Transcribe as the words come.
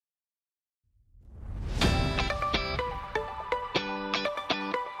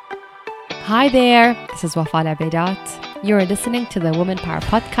Hi there, this is Wafa Al-Abaidat. You're listening to the Women Power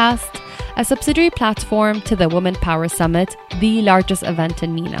Podcast, a subsidiary platform to the Women Power Summit, the largest event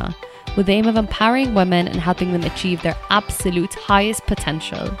in MENA, with the aim of empowering women and helping them achieve their absolute highest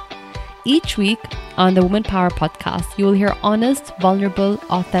potential. Each week on the Women Power Podcast, you will hear honest, vulnerable,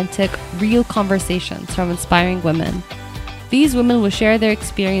 authentic, real conversations from inspiring women. These women will share their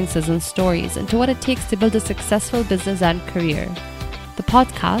experiences and stories into what it takes to build a successful business and career. The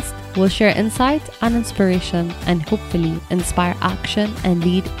podcast will share insight and inspiration and hopefully inspire action and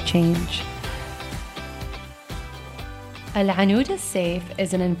lead change. Al-Anud Al-Saif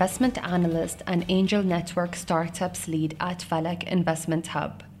is an investment analyst and angel network startups lead at Falak Investment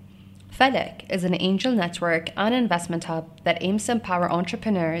Hub. Falak is an angel network and investment hub that aims to empower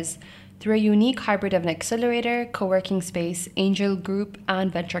entrepreneurs through a unique hybrid of an accelerator, co-working space, angel group,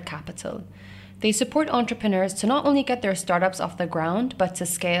 and venture capital. They support entrepreneurs to not only get their startups off the ground, but to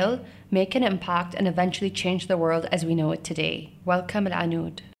scale, make an impact, and eventually change the world as we know it today. Welcome,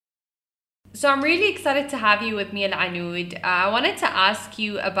 Al-Anud. So I'm really excited to have you with me, Al-Anud. I wanted to ask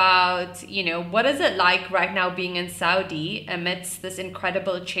you about, what is it like right now being in Saudi amidst this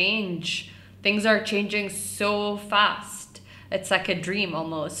incredible change? Things are changing so fast. It's like a dream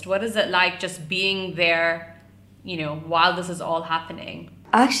almost. What is it like just being there, while this is all happening?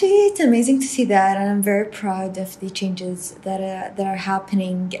 Actually, it's amazing to see that, and I'm very proud of the changes that are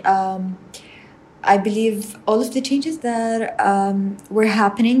happening. I believe all of the changes that were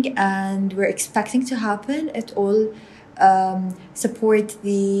happening and were expecting to happen, it all support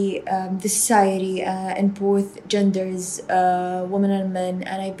the society in both genders, women and men.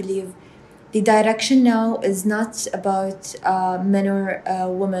 And I believe the direction now is not about men or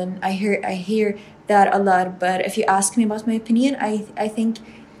women. I hear that a lot, but if you ask me about my opinion, I think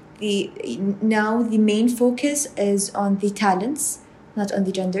the main focus is on the talents, not on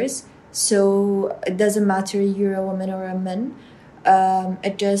the genders. So it doesn't matter you're a woman or a man.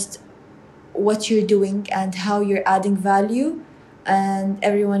 It just what you're doing and how you're adding value, and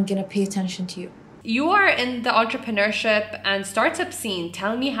everyone gonna pay attention to you. You are in the entrepreneurship and startup scene.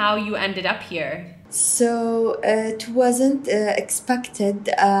 Tell me how you ended up here. So it wasn't expected,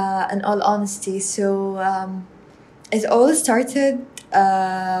 in all honesty. So it all started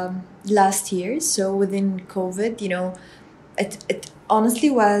last year. So within COVID, it honestly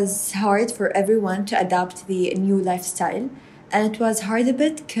was hard for everyone to adapt the new lifestyle. And it was hard a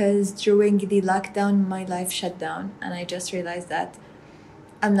bit because during the lockdown, my life shut down. And I just realized that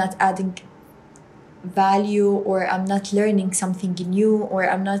I'm not adding value, or I'm not learning something new, or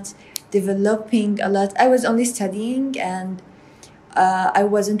I'm not developing a lot. I was only studying, and I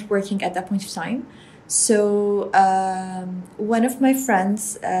wasn't working at that point of time. So one of my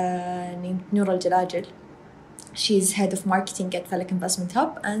friends named Noor Al-Jalajil, she's head of marketing at Falak Investment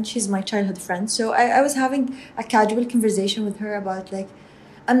Hub, and she's my childhood friend. So I was having a casual conversation with her about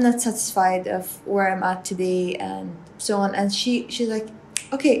I'm not satisfied of where I'm at today and so on. And she's like,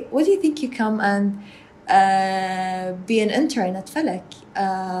 okay, what do you think you come and be an intern at Falak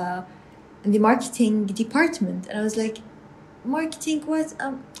in the marketing department? And I was like, marketing what?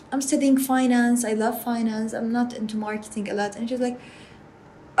 I'm studying finance. I love finance. I'm not into marketing a lot. And she's like,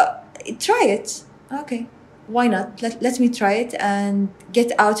 try it. Okay, why not? Let me try it and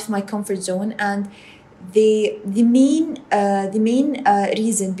get out of my comfort zone. And the main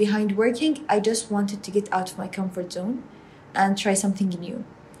reason behind working, I just wanted to get out of my comfort zone and try something new.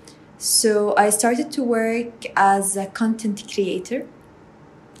 So I started to work as a content creator.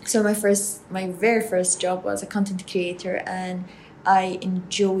 So my very first job was a content creator, and I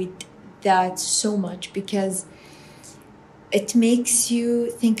enjoyed that so much because it makes you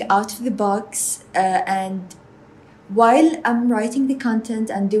think out of the box. And while I'm writing the content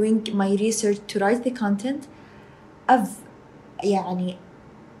and doing my research to write the content, I've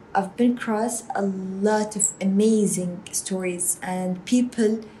been across a lot of amazing stories and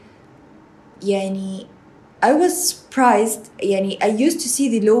people. I was surprised. I used to see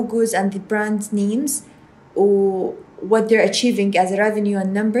the logos and the brand names or what they're achieving as revenue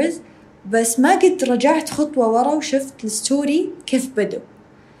and numbers, بس ما قد رجعت خطوة ورا وشفت الستوري كيف بدوا.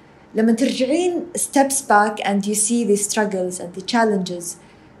 لما ترجعين steps back and you see the struggles and the challenges,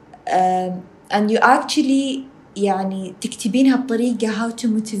 and you actually تكتبينها بطريقة how to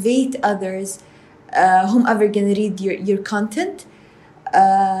motivate others, whomever gonna read your content.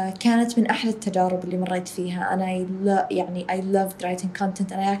 كانت من أحلى التجارب اللي مريت فيها. and I loved writing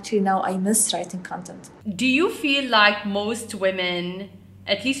content, and I miss writing content. Do you feel like most women,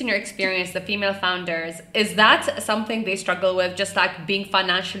 at least in your experience, the female founders, is that something they struggle with, just like being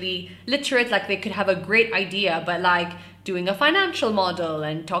financially literate? Like they could have a great idea, but doing a financial model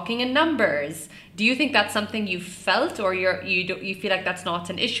and talking in numbers. Do you think that's something you felt, or you feel like that's not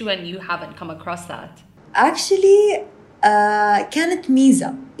an issue and you haven't come across that? Actually, كانت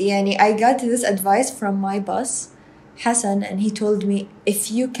ميزة. يعني I got this advice from my boss, Hassan, and he told me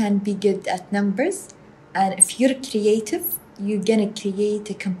if you can be good at numbers and if you're creative, you're gonna create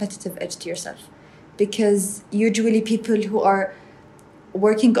a competitive edge to yourself. Because usually people who are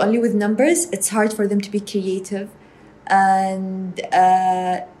working only with numbers, it's hard for them to be creative. And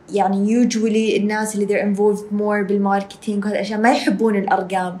يعني usually الناس اللي they're involved more بالماركتينج وهالأشياء ما يحبون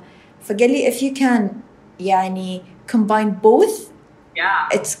الأرقام. فقال لي if you can يعني combine both,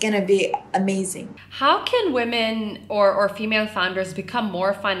 it's gonna be amazing. How can women or female founders become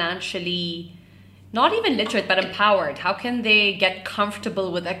more financially, not even literate, but empowered? How can they get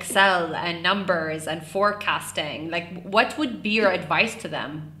comfortable with Excel and numbers and forecasting? Like, what would be your advice to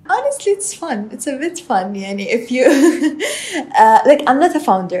them? Honestly, it's fun. It's a bit fun. Yani, if you like, I'm not a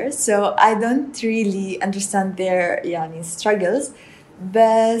founder, so I don't really understand their yani, struggles.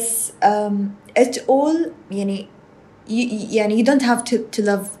 But it all yani, you don't have to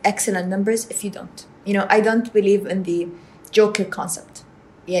love Excel and numbers if you don't. You know, I don't believe in the Joker concept.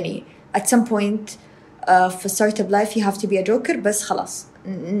 يعني at some point for startup life you have to be a joker بس خلاص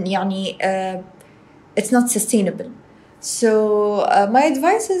يعني it's not sustainable. So my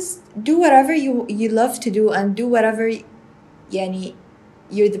advice is do whatever you love to do and do whatever يعني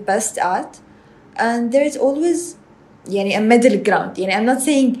you're the best at, and there's always يعني a middle ground. يعني I'm not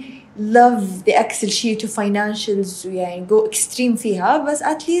saying love the Excel sheet to financials يعني go extreme فيها, but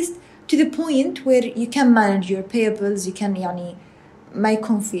at least to the point where you can manage your payables, you can يعني ما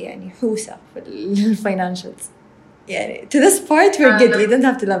يكون في يعني حوسة في الفاينانشالز. يعني to this part we're good. You don't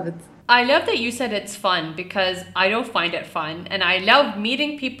have to love it. I love that you said it's fun, because I don't find it fun, and I love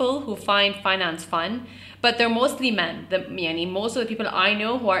meeting people who find finance fun, but they're mostly men. Most of the people I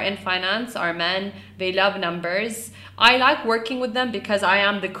know who are in finance are men. They love numbers. I like working with them because I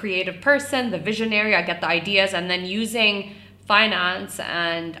am the creative person, the visionary. I get the ideas, and then using finance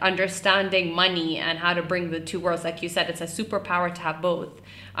and understanding money and how to bring the two worlds, like you said, it's a superpower to have both.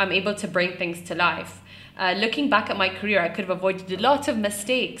 I'm able to bring things to life. Looking back at my career, I could have avoided a lot of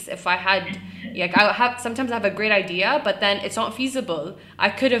mistakes if I had, sometimes I have a great idea, but then it's not feasible. I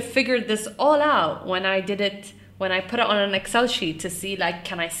could have figured this all out when I put it on an Excel sheet to see, like,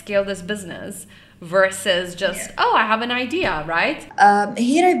 can I scale this business versus just, I have an idea, right?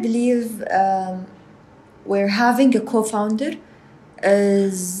 Here I believe where having a co-founder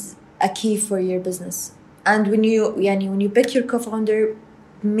is a key for your business. And when you pick your co-founder,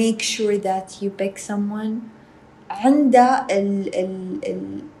 make sure that you pick someone عنده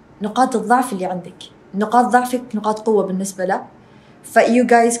نقاط الضعف اللي عندك. نقاط ضعفك نقاط قوة بالنسبة له. You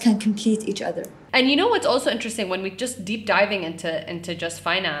guys can complete each other. And you know what's also interesting when we just deep diving into just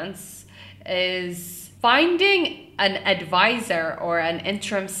finance is finding an advisor or an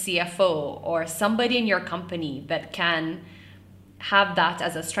interim CFO or somebody in your company that can have that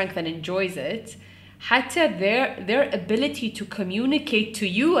as a strength and enjoys it. حتى their ability to communicate to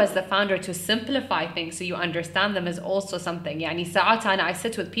you as the founder to simplify things so you understand them is also something. يعني ساعات I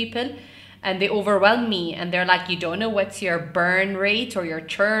sit with people and they overwhelm me and they're like, you don't know what's your burn rate or your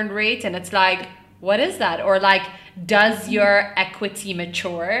churn rate, and it's like, what is that? Or like, does your equity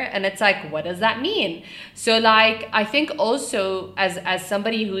mature? And it's like, what does that mean? So like, I think also as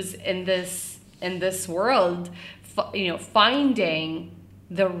somebody who's in this world, finding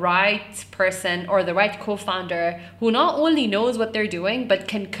the right person or the right co-founder who not only knows what they're doing but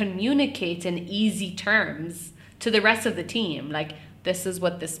can communicate in easy terms to the rest of the team, like, this is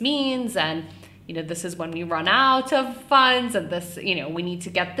what this means, and this is when we run out of funds, and this, we need to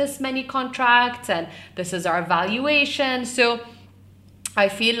get this many contracts, and this is our valuation. So I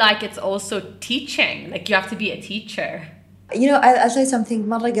feel like it's also teaching, like you have to be a teacher. I'll say something.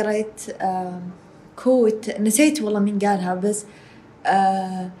 مرة قريت quote نسيت والله مين قالها, بس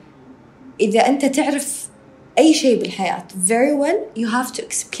إذا أنت تعرف أي شيء بالحياة very well, you have to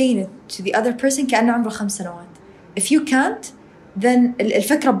explain it to the other person كأنه عمره 5 سنوات. If you can't, then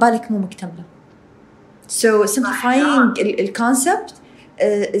الفكرة ببالك مو مكتملة. So simplifying the concept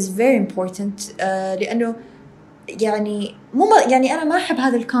is very important. لأنه يعني أنا ما أحب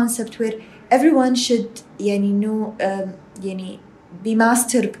هذا الconcept where everyone should know يعني be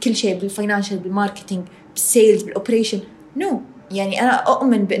master بكل شيء, بالفاينانشال, بالماركتينج, بالسيلز, بالoperation. No. يعني أنا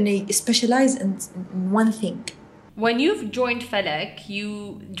أؤمن بأنه specialize in one thing. When you've joined Felek,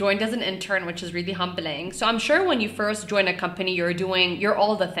 you joined as an intern, which is really humbling. So I'm sure when you first join a company, you're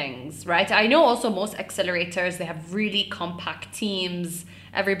all the things, right? I know also most accelerators, they have really compact teams.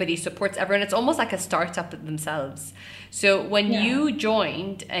 Everybody supports everyone. It's almost like a startup themselves. So when you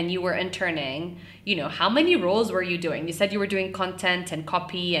joined and you were interning, how many roles were you doing? You said you were doing content and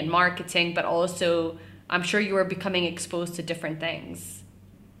copy and marketing, but also I'm sure you were becoming exposed to different things.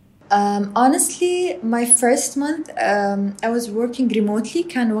 Honestly, my first month I was working remotely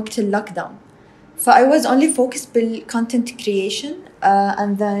كان وقت اللوكداون. I was only focused بالcontent creation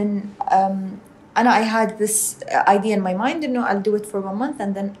and then I had this idea in my mind إنه I'll do it for 1 month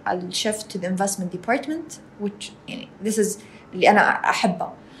and then I'll shift to the investment department, which this is اللي أنا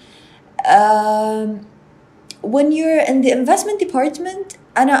أحبه. When you're in the investment department,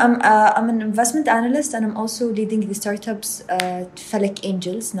 I'm an investment analyst and I'm also leading the startups Felek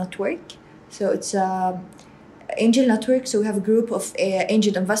Angels Network. So it's angel network. So we have a group of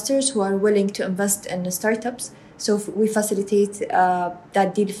angel investors who are willing to invest in the startups. So we facilitate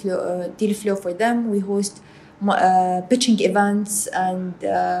that deal flow for them. We host pitching events and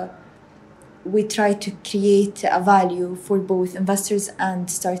we try to create a value for both investors and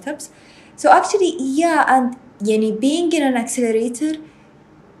startups. So actually, and being in an accelerator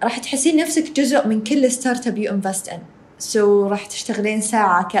راح تحسين نفسك جزء من كل ستارت اب يو انفست ان. سو راح تشتغلين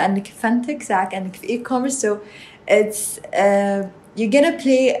ساعة كأنك في فنتك، ساعة كأنك في e-commerce. So it's you're gonna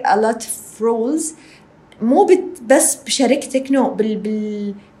play a lot of roles مو بس بشركتك no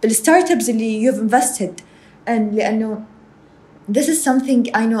بالستارت ابس اللي you've invested. and لأنه this is something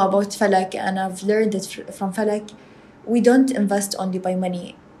I know about Felek and I've learned it from Felek. We don't invest only by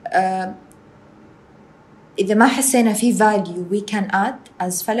money. إذا ما حسينا في value we can add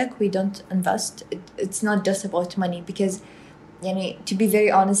as Felek, we don't invest. It's not just about money because to be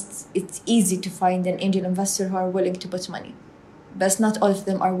very honest, it's easy to find an angel investor who are willing to put money, but not all of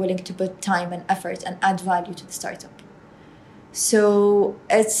them are willing to put time and effort and add value to the startup. So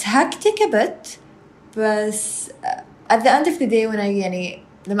it's hectic a bit, but at the end of the day when I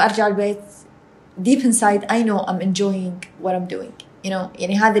لما أرجع البيت deep inside I know I'm enjoying what I'm doing.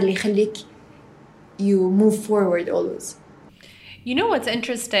 هذا اللي يخليك you move forward always. What's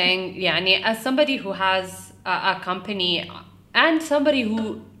interesting, as somebody who has a company and somebody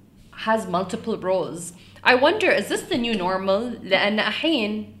who has multiple roles, I wonder, is this the new normal? لأن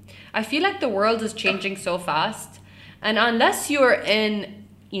أحيان I feel like the world is changing so fast, and unless you're in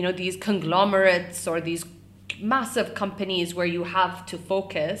these conglomerates or these massive companies where you have to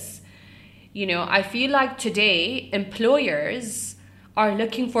focus, I feel like today employers are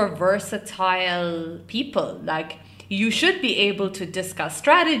looking for versatile people. Like, you should be able to discuss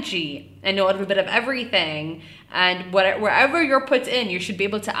strategy and know a little bit of everything, and wherever you're put in, you should be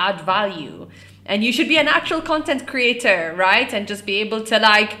able to add value, and you should be an actual content creator, right? And just be able to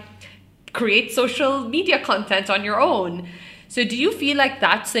create social media content on your own. So do you feel like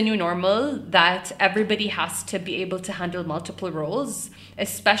that's the new normal, that everybody has to be able to handle multiple roles,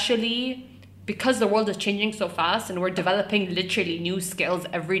 especially because the world is changing so fast and we're developing literally new skills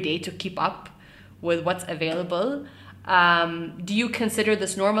every day to keep up with what's available? Do you consider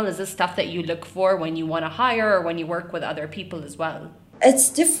this normal? Is this stuff that you look for when you want to hire or when you work with other people as well? It's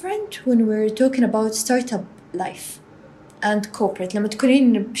different when we're talking about startup life and corporate. لما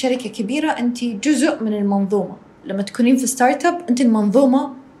تكونين بشركة كبيرة أنت جزء من المنظومة. لما تكونين في startup أنت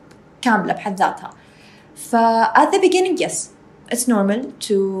المنظومة كاملة بحد ذاتها. At the beginning, yes, it's normal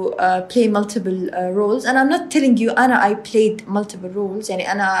to play multiple roles, and I'm not telling you I played multiple roles.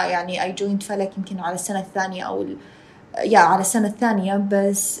 I joined Felek يمكن على السنة الثانية أو على السنة الثانية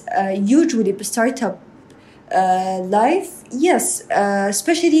بس usually بستارت life, yes,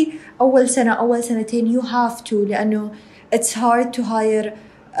 especially أول سنة أول سنتين you have to, لأنه it's hard to hire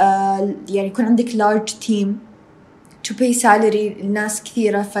يكون عندك large team to pay salary لناس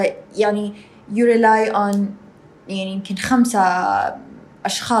كثيرة. you rely on يمكن 5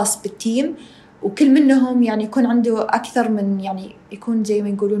 أشخاص بالتيم وكل منهم يكون عنده أكثر من يكون زي ما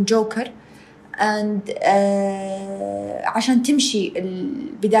يقولون جوكر and عشان تمشي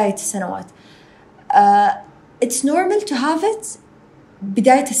بداية السنوات. It's normal to have it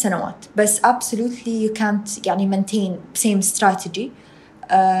بداية السنوات بس absolutely you can't maintain same strategy.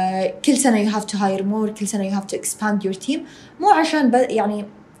 كل سنة you have to hire more, كل سنة you have to expand your team. مو عشان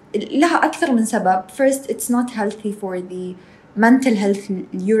لها أكثر من سبب. First, it's not healthy for the mental health of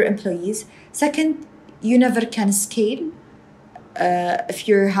your employees. Second, you never can scale if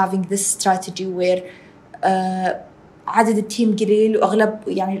you're having this strategy where عدد التيم قليل وأغلب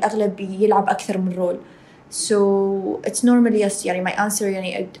الأغلب يلعب أكثر من رول. So it's normal, yes. يعني my answer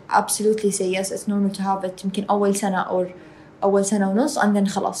يعني I'd absolutely say yes. It's normal to have it يمكن أول سنة or أول سنة ونص, and then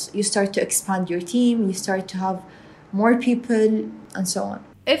خلاص you start to expand your team, you start to have more people and so on.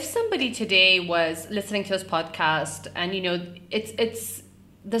 If somebody today was listening to this podcast and, you know, it's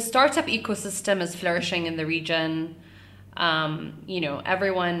the startup ecosystem is flourishing in the region. You know,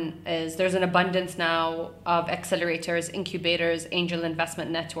 there's an abundance now of accelerators, incubators, angel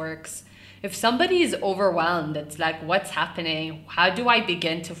investment networks. If somebody is overwhelmed, it's like, what's happening? How do I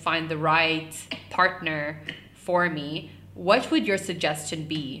begin to find the right partner for me? What would your suggestion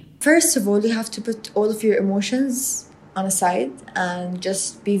be? First of all, you have to put all of your emotions on a side and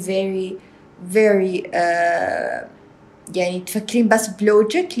just be very, very يعني تفكرين بس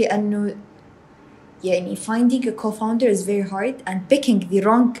بلوجيك, لأنه يعني finding a co-founder is very hard, and picking the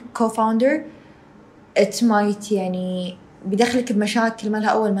wrong co-founder it might يعني بيدخلك بمشاكل ما لها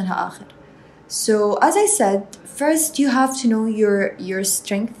أول ما لها آخر. So as I said, first you have to know your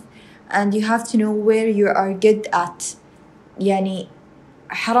strength, and you have to know where you are good at. يعني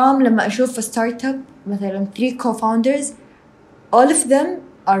حرام لما أشوف a startup مثلا 3 co-founders all of them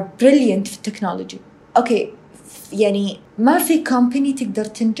are brilliant في technology. Okay, يعني ما في company تقدر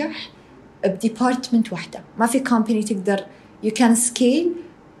تنجح بdepartment واحدة. ما في company تقدر you can scale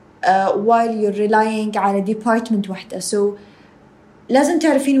while you're relying على department واحدة. So لازم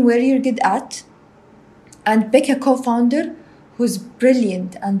تعرفين where you're good at and pick a co-founder who's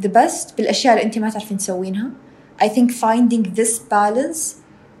brilliant and the best بالأشياء اللي أنت ما تعرفين تسوينها. I think finding this balance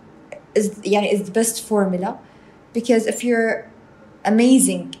is the best formula, because if you're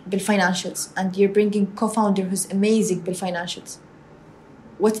amazing بالfinancials and you're bringing co-founder who's amazing بالfinancials,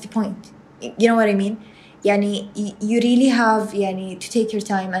 what's the point? You know what I mean? يعني you really have يعني to take your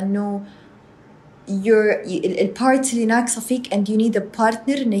time and know الparts اللي ناقصة فيك, and you need a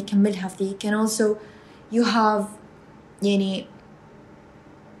partner إنه يكملها فيك. And also you have يعني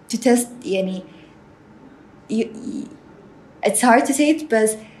to test يعني it's hard to say it,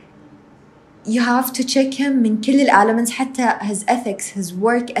 but you have to check him من كل elements, حتى his ethics, his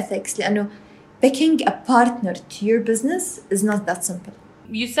work ethics, لأنه picking a partner to your business is not that simple.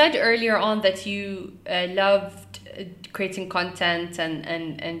 You said earlier on that you loved creating content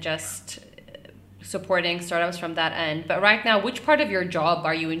and just supporting startups from that end. But right now, which part of your job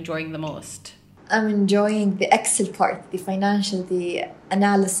are you enjoying the most? I'm enjoying the Excel part, the financial, the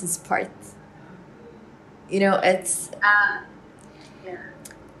analysis part. You know, it's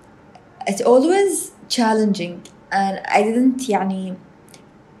always challenging, and I didn't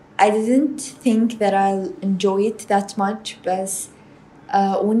think that I'll enjoy it that much, but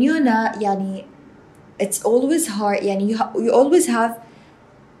when you're not, يعني it's always hard. يعني you always have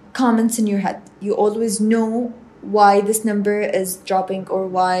comments in your head. You always know why this number is dropping or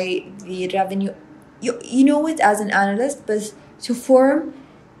why the revenue. You know it as an analyst, but to form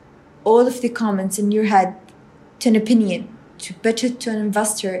all of the comments in your head to an opinion, to pitch it to an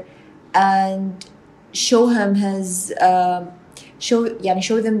investor, and show him his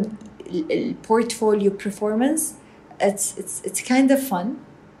show them portfolio performance. It's kind of fun,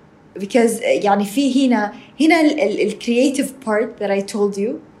 because يعني في هنا ال creative part that I told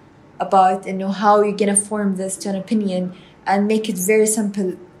you about, you know, how you're gonna form this to an opinion and make it very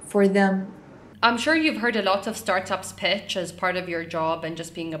simple for them. I'm sure you've heard a lot of startups pitch as part of your job and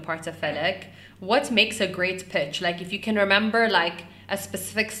just being a part of Felek. What makes a great pitch? Like, if you can remember like a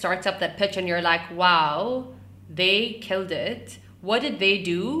specific startup that pitched and you're like, wow, they killed it. What did they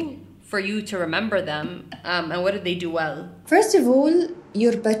do for you to remember them? And what did they do well? First of all,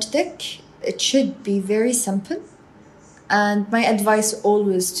 your pitch deck, it should be very simple. And my advice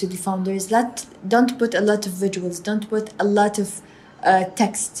always to the founders, don't put a lot of visuals, don't put a lot of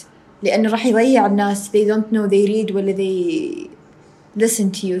text. لأنه راح يضيع الناس. They don't know, they read ولا they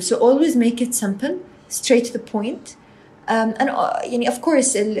listen to you. So always make it simple, straight to the point. And يعني of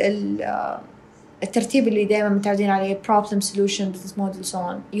course الترتيب اللي دائما متعودين عليه, problem, solution, business model, so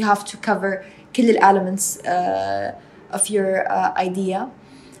on. You have to cover كل ال elements of your idea.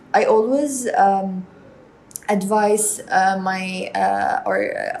 I always advise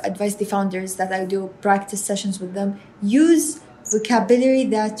advise the founders that I do practice sessions with them. Use vocabulary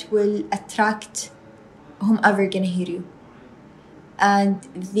that will attract whomever gonna hear you. And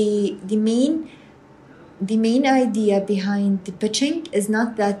the main idea behind the pitching is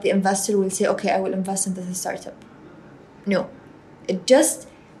not that the investor will say, okay, I will invest in this startup. No, it just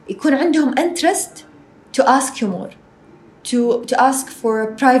يكون عندهم interest to ask you more, to ask for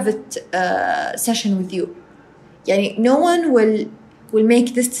a private session with you. يعني no one will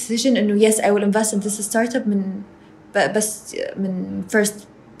make this decision إنه yes, I will invest in this startup بس من first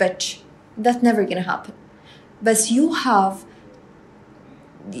pitch. That's never gonna happen. بس you have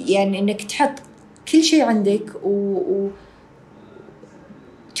يعني إنك تحط كل شيء عندك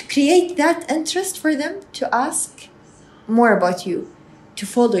to create that interest for them to ask more about you, to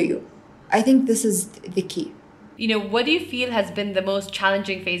follow you. I think this is the key. You know, what do you feel has been the most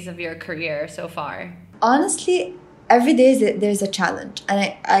challenging phase of your career so far? Honestly, every day there's a challenge, and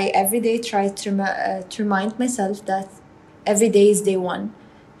I every day try to remind myself that every day is day one,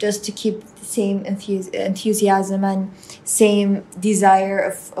 just to keep the same enthusiasm and same desire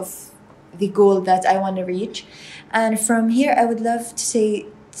of the goal that I want to reach. And from here, I would love to say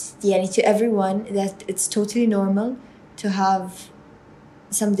to everyone that it's totally normal to have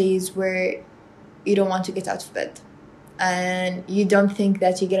some days where you don't want to get out of bed and you don't think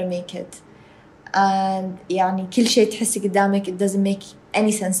that you're gonna make it, and كل شيء تحسي قدامك it doesn't make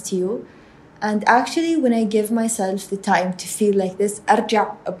any sense to you. And actually when I give myself the time to feel like this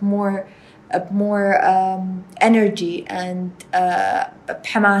أرجع بمore energy and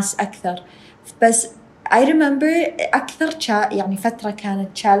بحماس أكثر. بس I remember أكثر فترة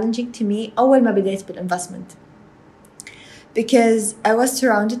كانت challenging to me أول ما بديت بالinvestment, because I was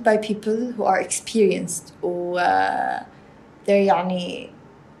surrounded by people who are experienced they're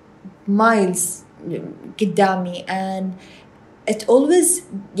miles قدامي, and it always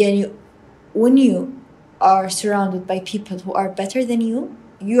when you are surrounded by people who are better than you,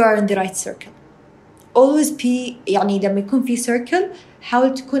 you are in the right circle. Always be لما يكون في circle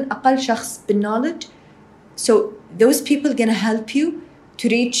حاول تكون أقل شخص بالknowledge, so those people gonna help you to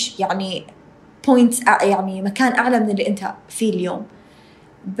reach points مكان أعلى من اللي أنت فيه اليوم.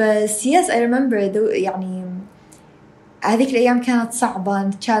 بس yes, I remember هذيك الأيام كانت صعبة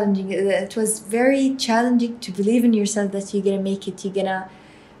and challenging. It was very challenging to believe in yourself that you're gonna make it, you're gonna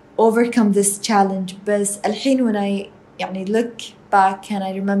overcome this challenge. بس الحين when I look back and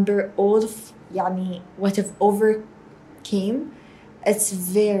I remember all of what I've overcame, it's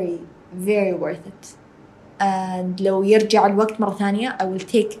very very worth it. And لو يرجع الوقت مرة ثانية I will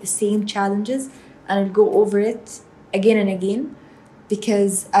take the same challenges and I'll go over it again and again,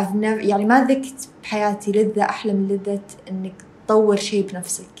 because I've never ما ذقت بحياتي لذة أحلى من لذة إنك تطور شيء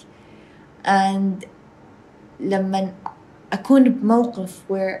بنفسك. And لما أكون بموقف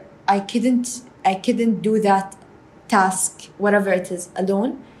where I couldn't do that task, whatever it is,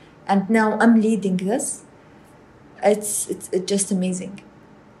 alone, and now I'm leading this, it's just amazing.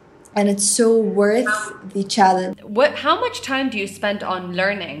 And it's so worth the challenge. How much time do you spend on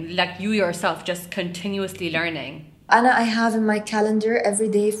learning, like you yourself, just continuously learning? I have in my calendar every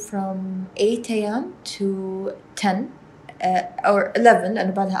day from 8 a.m. to 10 or 11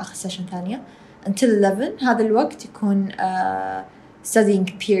 لأنه بعدها آخر session ثانية until 11. هذا الوقت يكون studying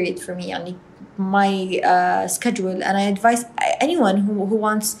period for me, my schedule. And I advise anyone who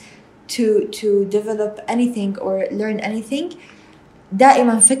wants to develop anything or learn anything,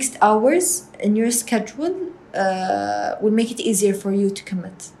 دائما fixed hours in your schedule will make it easier for you to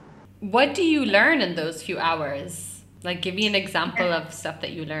commit. What do you learn in those few hours? Like, give me an example of stuff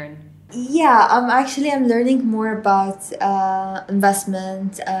that you learn. Yeah, I'm learning more about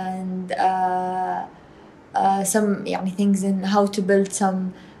investment and some things in how to build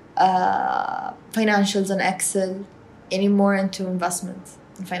some financials on Excel, more into investment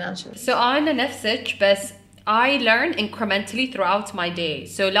and financials. So أنا نفسك, بس I learn incrementally throughout my day.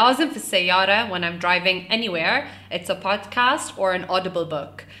 So لازم في السيارة when I'm driving anywhere, it's a podcast or an audible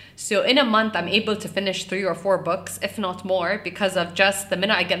book. So in a month, I'm able to finish 3 or 4 books, if not more, because of just the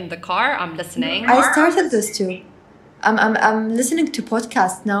minute I get in the car, I'm listening. I started this too. I'm listening to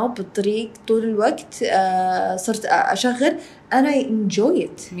podcasts now بالطريق طول الوقت. صرت أشغل and I enjoy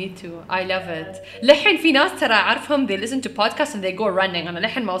it. Me too. I love it. لحين في ناس ترى أعرفهم they listen to podcasts and they go running. أنا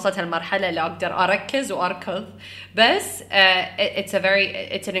لحين ما وصلت هالمرحلة اللي أقدر أركز وأركض. بس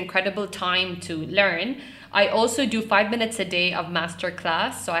it's an incredible time to learn. I also do 5 minutes a day of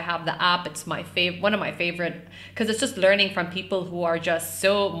masterclass. So I have the app. It's one of my favorite, because it's just learning from people who are just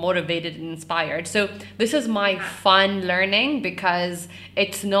so motivated and inspired. So this is my fun learning, because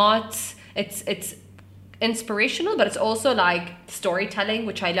it's inspirational, but it's also like storytelling,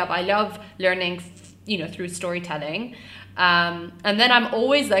 which I love. I love learning, through storytelling. And then I'm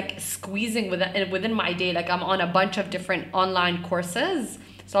always like squeezing within my day. Like I'm on a bunch of different online courses.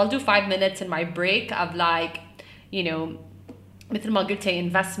 So I'll do 5 minutes in my break of like, مثل ما قلت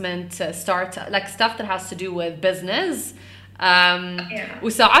investment, start, like stuff that has to do with business.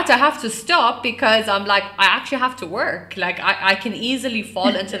 وساعات I have to stop because I'm like, I actually have to work. Like I can easily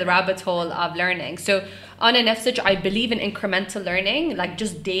fall into the rabbit hole of learning. So on an FSIJ, I believe in incremental learning, like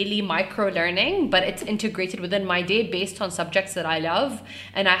just daily micro learning, but it's integrated within my day based on subjects that I love.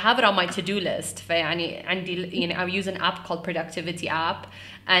 And I have it on my to-do list. I use an app called Productivity app.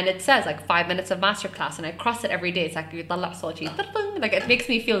 And it says like 5 minutes of masterclass, and I cross it every day. It's like يطلع صوتي, like it makes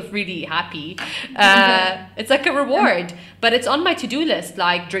me feel really happy. It's like a reward, but it's on my to-do list,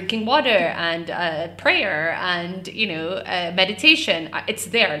 like drinking water and prayer and meditation. It's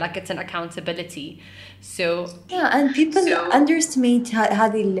there, like it's an accountability. So yeah, and people underestimate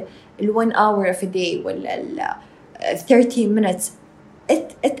هذه ال 1 hour of a day ولا 30 minutes.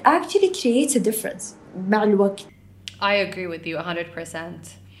 It actually creates a difference مع الوقت. I agree with you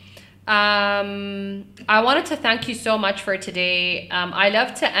 100%. I wanted to thank you so much for today. I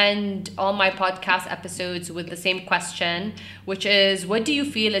love to end all my podcast episodes with the same question, which is, what do you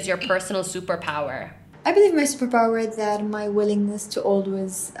feel is your personal superpower? I believe my superpower is that my willingness to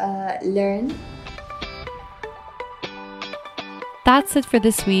always learn. That's it for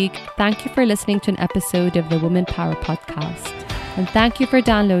this week. Thank you for listening to an episode of the Woman Power Podcast. And thank you for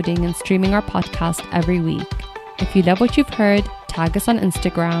downloading and streaming our podcast every week. If you love what you've heard, tag us on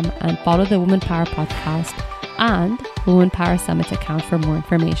Instagram and follow the Woman Power Podcast and Woman Power Summit account for more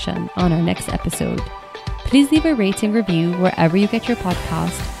information on our next episode. Please leave a rating review wherever you get your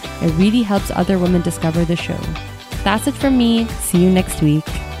podcast. It really helps other women discover the show. That's it from me. See you next week.